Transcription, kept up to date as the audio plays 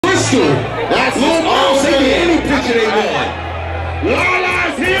Barstool. That's Lil Mouse. They get any picture they want.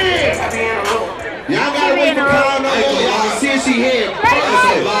 Lala's here. Y'all gotta wait for Kyle. Y'all can see she here.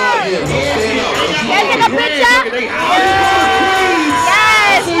 Stand up. Get a picture.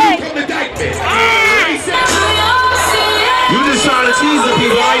 Yes. You just trying to tease the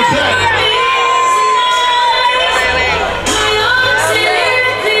people. I ain't that.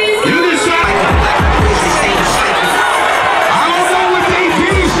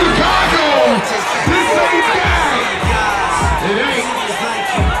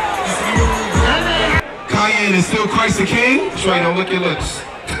 Is still Christ the King? Trey, don't look your lips.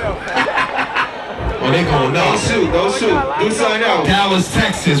 Oh, they going nuts. Don't shoot. Do something else. Dallas,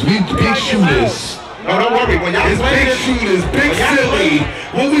 Texas. We big shooters. No, don't worry. When y'all big shooters, big silly.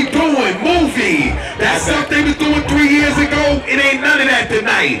 What we doing? Movie. That stuff they was doing 3 years ago, it ain't none of that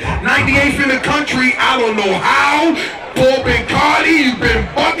tonight. 98th in the country, I don't know how. Paul been Cardi, you been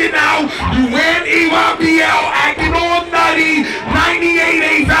bugging out. You ran EYBL, acting all nutty. 98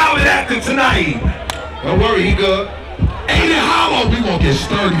 ain't valid after tonight. Don't worry, he good. Aden Hollow, we gonna get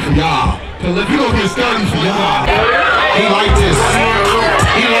sturdy for y'all. We gonna get sturdy for y'all. He like this.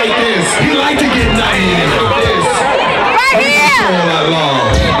 He like this. He like to get nutty like this. Right here. All that long.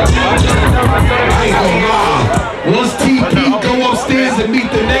 I ain't gonna lie. Once TP go upstairs and meet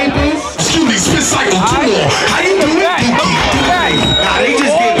the neighbors, excuse me, spit cycle 2 more. How you doing? Nah, they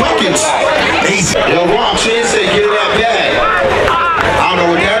just get buckets. Yo, Rob, she didn't say get in that bag. I don't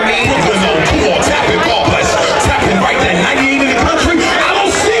know what that means.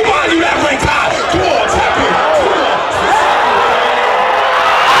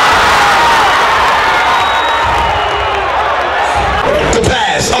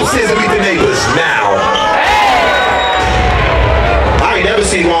 Upstairs and meet the neighbors now. I ain't never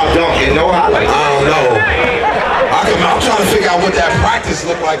seen Rob dunking, no highlight. I don't know. I'm trying to figure out what that practice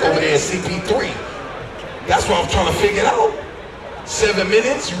looked like over there in CP3. That's what I'm trying to figure out. 7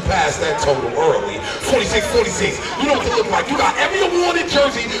 minutes, you passed that total early. 46-46. You know what it look like. You got every awarded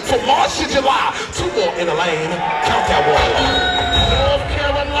jersey from March to July. 2 more in the lane. Count that one.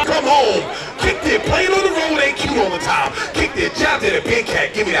 Come home. Kick it. Playing on the road ain't cute all the time. Kick it. Jab to the big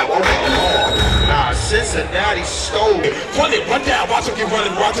cat. Give me that one. Nah, Cincinnati stole it. Run it. Run down. Watch him get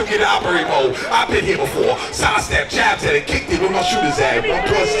running. Watch him get operate mode. I've been here before. Sidestep. Jab to it. Kicked it. Where my shooters at? 1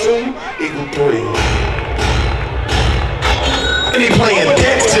 + 2 = 3. And he playing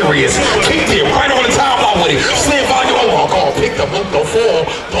dead serious. Kicked it right on the timeline with him. Slam volume over. Call. Pick the book. Don't fall.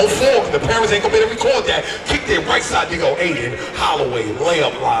 Don't fall. The parents ain't gonna be able to record that. Kicked it right side. You go Aden. Holloway.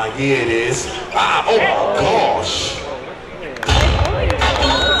 Layup line. Yeah, it is. Ah, oh my gosh.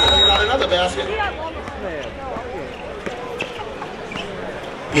 Got another basket.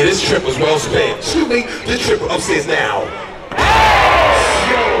 Yeah, this trip was well spent. Excuse me. This trip upstairs now.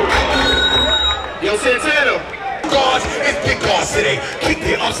 Yo, Centennial. Guards, it's big guards today. Kick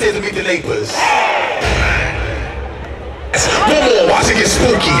it upstairs and meet the neighbors. No more, watch it get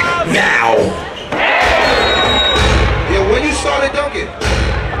spooky. Now. Yeah, when you started dunking?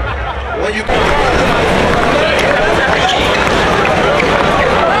 When you...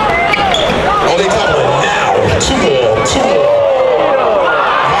 Oh, they talking now. 2 more, 2 more.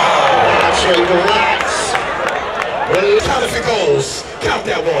 Wow, I'm sure you relax. Count if it goes. Count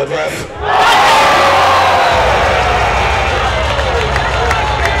that one, ref.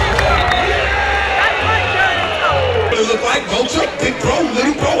 Look like Wilcher, big bro,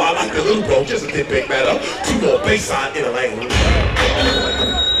 little bro. I like the little bro, just a bit big better. 2 more baseline in the lane.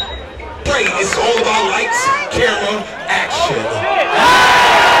 Trey, it's all about lights, camera, action.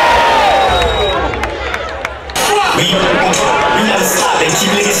 We never stop. They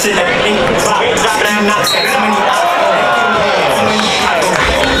keep niggas shit that ain't dropping out not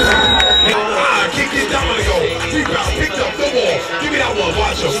kick it down to go. Rebound, picked up, no more. Give me that one,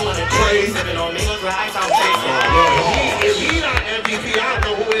 watch him. Trey. If he not MVP, I don't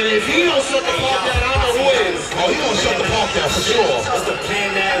know who it is. If he don't shut the park down, I don't know who it is. Oh, he gonna shut the park down for sure.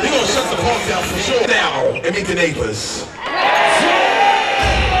 He gonna shut the park down for sure. Now, and meet the neighbors.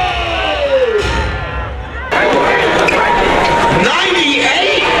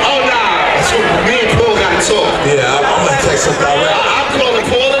 98? Oh, nah. That's what me and Paul got to talk. Yeah, I'm gonna text him direct. I'm calling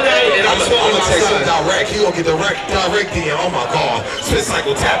Paul today, and I'm gonna text him direct. He gonna get direct DM. Oh my God. Spit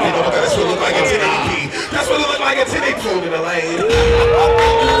cycle tapping. Oh my God, that's what it look like a 1080p. That's what it look like a 1080p in the lane.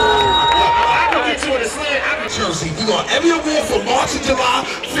 I can get you in the slant. I can jersey. We got every award from March and July.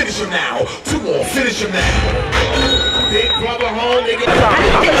 Finish him now. 2 more. Finish him now. Big brother home, nigga.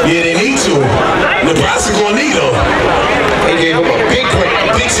 Yeah, they need to. Nebraska gonna need him. They gave him a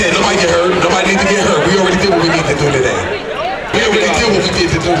big said nobody get hurt. Nobody need to get hurt. We already did what we need to do today. We already did what we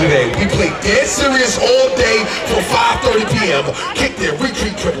did to do today. We played dead serious all day from 5:30 p.m. Kick there,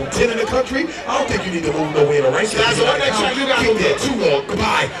 retreat, triple 10 in the country. I don't think you need to move nowhere in the ranks. That's what next track you got. Kick there, 2 more.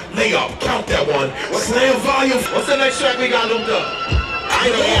 Goodbye. Layup. Count that one. Slam volume. What's the next track we got looped up? I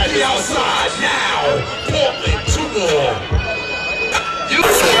know we had the outside now. Portland, 2 more.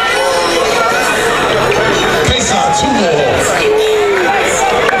 Baseline, 2 more.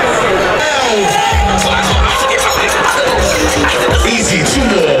 Easy, 2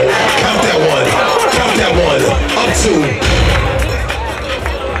 more. Count that one. Count that one. Up 2.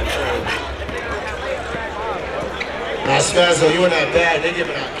 Now, Spazzo, you in that bad. They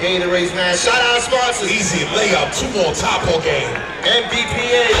giving out Gatorades, man. Shout out sponsors. Easy layup. 2 more. Topo game.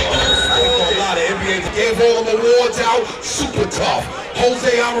 MVPA. A lot of NBA gave all them awards out. Super tough.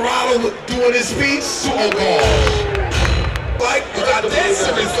 Jose Alvarado doing his speech. Super ball. Like, you got that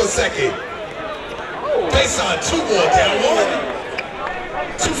serious for a second. Baseline, 2 more. Down 1.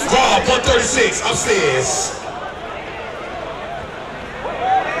 2 Rob, 136. Upstairs.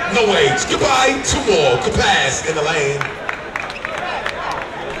 No way. Goodbye. 2 more. Good pass in the lane.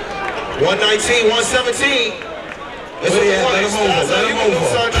 119, 117. Let him over. Let him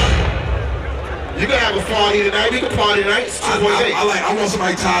over. You can have a party tonight. We can party tonight. It's 2.8. I want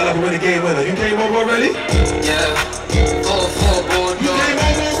somebody tied up and win a game winner. You came over already? Yeah. You came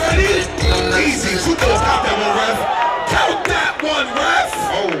over already? Easy. 2 more. Count that one, ref. Count that one, ref.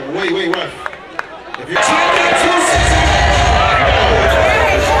 Oh, wait, ref. If you're